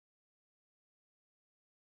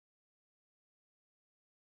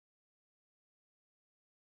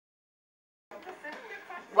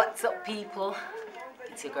What's up, people?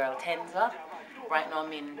 It's your girl Tenza. Right now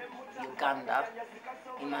I'm in Uganda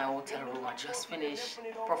in my hotel room. I just finished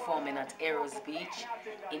performing at Eros Beach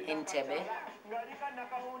in Entebbe.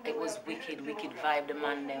 It was wicked vibe. The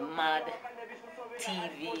man, they're mad.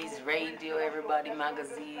 TVs, radio, everybody,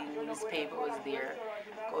 magazine, newspaper was there,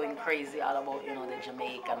 going crazy all about, the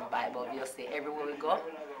Jamaican vibe. Obviously, everywhere we go,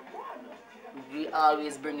 we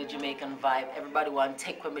always bring the Jamaican vibe. Everybody want to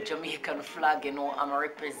take with my Jamaican flag, I'm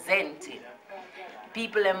representing.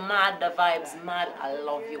 People are mad, the vibes mad. I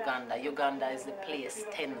love Uganda. Uganda is the place.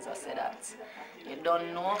 Tenza said that. You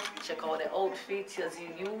don't know? Check out the outfits as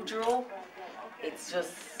usual. It's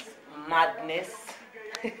just madness.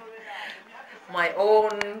 My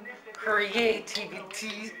own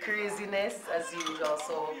creativity, craziness as usual.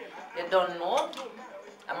 So you don't know?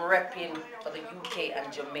 I'm repping for the UK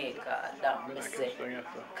and Jamaica. That me say.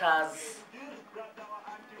 Cause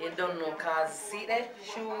you don't know, cause see the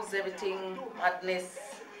shoes, everything, madness,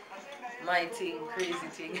 my thing, crazy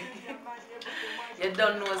thing. You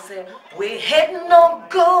don't know, say, we head no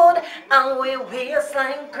good and we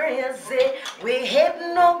waistline crazy. We head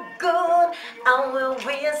no good and we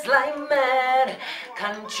waistline mad.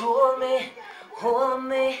 Control me, hold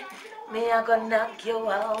me, I gonna knock you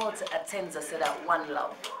out. Tenza said that one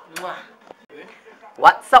love. Mwah.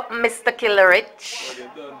 What's up, Mr. Killer Rich? Well,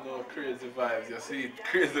 you don't know crazy vibes. You see it,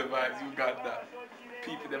 crazy vibes. You got that.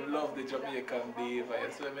 People them love the Jamaican behavior.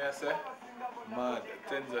 You see what I say? Mad.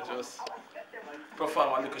 Tenza just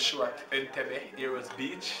perform a little show at Entebbe, Eros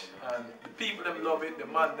Beach, and the people them love it. The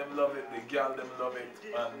man them love it. The girl them love it.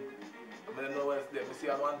 And I don't know what's there. I see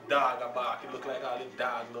one dog bark. It look like all the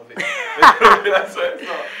dog love it. That's what it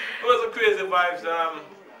was a crazy vibes.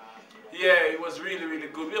 Yeah, it was really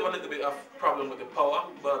good. We have a little bit of problem with the power,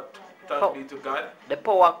 but thanks be to God. The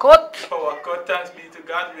power cut? Power cut, thanks be to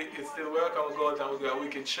God. It still works and we go out and we got a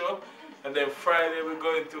wicked show. And then Friday we're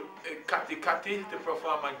going to Kati to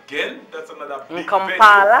perform again. That's another big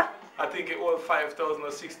Kampala. venue. I think it was 5,000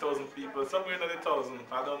 or 6,000 people, somewhere in the 1,000.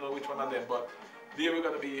 I don't know which one of them, but there we're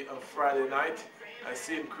going to be on Friday night. And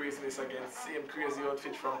same craziness again, same crazy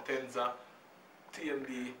outfit from Tenza.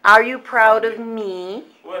 TMD. Are you proud of me?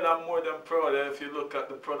 Well, I'm more than proud. If you look at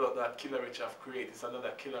the product that Killer Rich have created, it's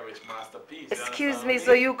another Killer Rich masterpiece. Excuse me,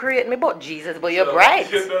 so you create me but Jesus, but you're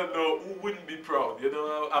bright. You don't know who wouldn't be proud.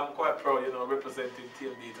 I'm quite proud, representing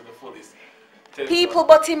TMD to the fullest. People,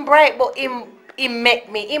 but him bright, but him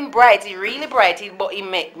make me. Him bright, he really bright, but he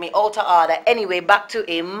make me out of order. Anyway, back to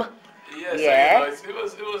him. Yes, yeah. It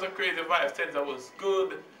was a creative vibe. Tenza was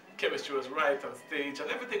good. Chemistry was right on stage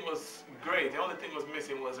and everything was great. The only thing was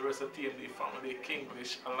missing was the rest of TMD family,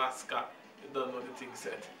 Kinglish, Alaska. You don't know the thing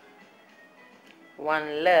said.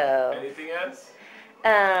 One love. Anything else?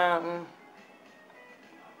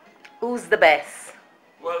 Who's the best?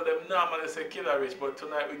 Well, them normally say Killer Rich, but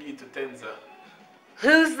tonight we give it to Tenza.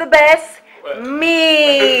 Who's the best? Well,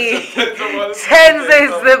 me. Tenza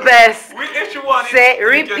is the best. If you want say,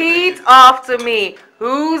 repeat after me.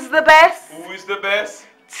 Who's the best? Who is the best?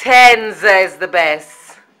 Tenza is the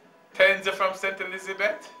best. Tenza from St.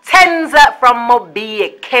 Elizabeth? Tenza from Mobile,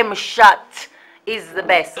 Kemshot is the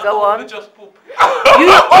best. Go on. Just poop.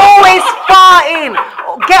 You always farting.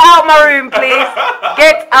 Get out my room, please.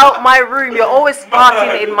 Get out my room. You're always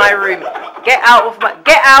farting in my room. Get out of my.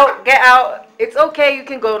 Get out. It's okay. You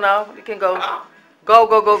can go now. You can go. Go.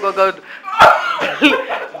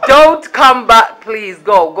 Don't come back, please.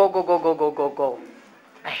 Go.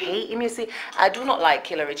 I hate him, you see. I do not like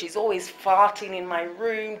Killer Rich. He's always farting in my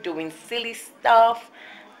room, doing silly stuff.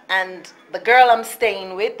 And the girl I'm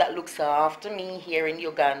staying with that looks after me here in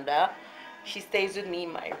Uganda, she stays with me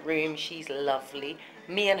in my room. She's lovely.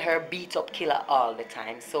 Me and her beat up Killer all the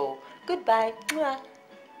time. So, goodbye. Mwah.